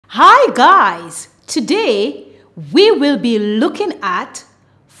Hi guys, today we will be looking at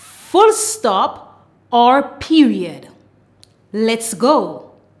full stop or period. Let's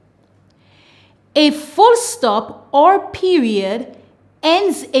go. A full stop or period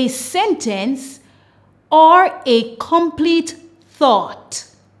ends a sentence or a complete thought.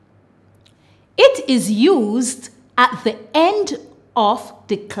 It is used at the end of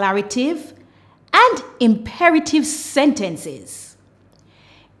declarative and imperative sentences.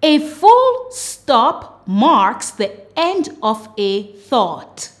 A full stop marks the end of a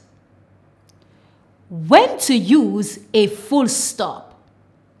thought. When to use a full stop?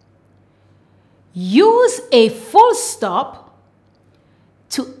 Use a full stop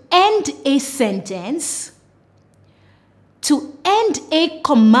to end a sentence, to end a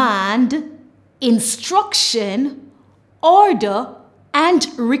command, instruction, order, and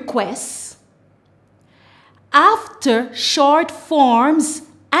request, after short forms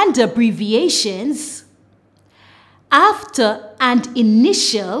and abbreviations, after an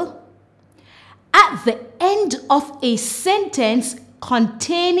initial, at the end of a sentence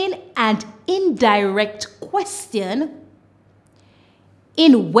containing an indirect question,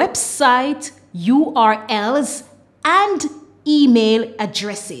 in website URLs and email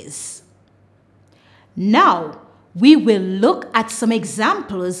addresses. Now, we will look at some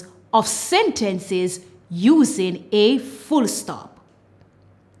examples of sentences using a full stop.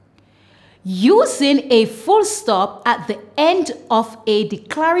 Using a full stop at the end of a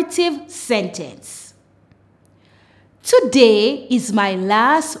declarative sentence. Today is my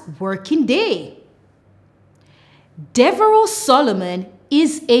last working day. Devereux Solomon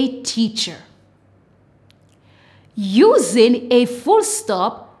is a teacher. Using a full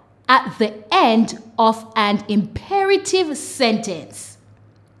stop at the end of an imperative sentence.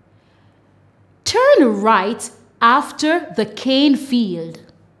 Turn right after the cane field.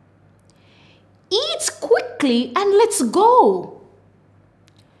 Eat quickly and let's go.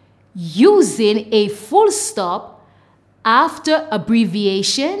 Using a full stop after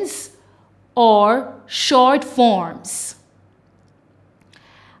abbreviations or short forms.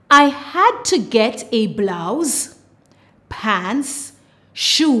 I had to get a blouse, pants,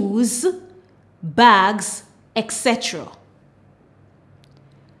 shoes, bags, etc.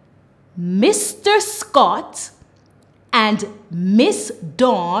 Mr. Scott and Miss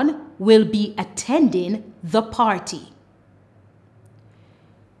Dawn will be attending the party.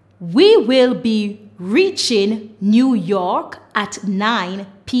 We will be reaching New York at 9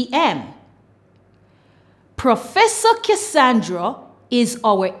 p.m. Professor Cassandra is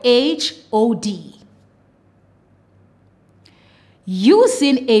our HOD.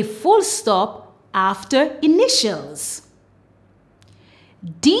 Using a full stop after initials.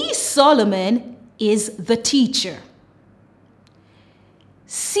 D. Solomon is the teacher.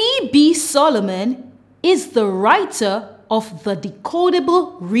 C.B. Solomon is the writer of the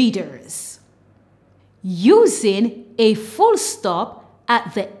decodable readers. Using a full stop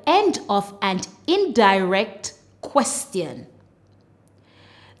at the end of an indirect question.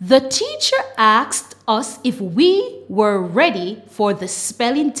 The teacher asked us if we were ready for the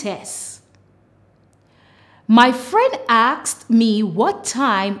spelling test. My friend asked me what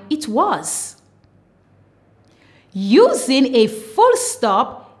time it was. Using a full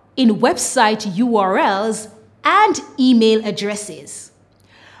stop in website URLs and email addresses.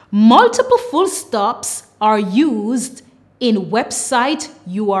 Multiple full stops are used in website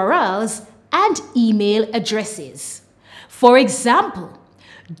URLs and email addresses. For example,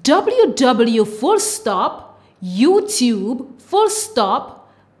 www full stop youtube full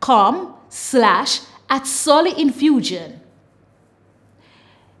stop com/@Sollyinfusion.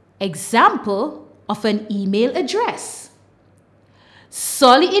 Example of an email address.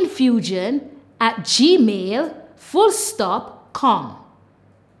 Sollyinfusion@gmail.com.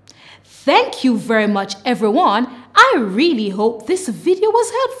 Thank you very much, everyone. I really hope this video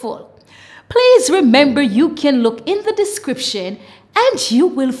was helpful. Please remember you can look in the description and you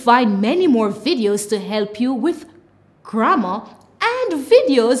will find many more videos to help you with grammar and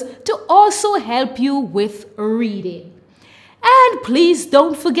videos to also help you with reading. And please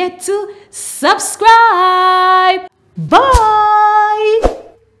don't forget to subscribe. Bye!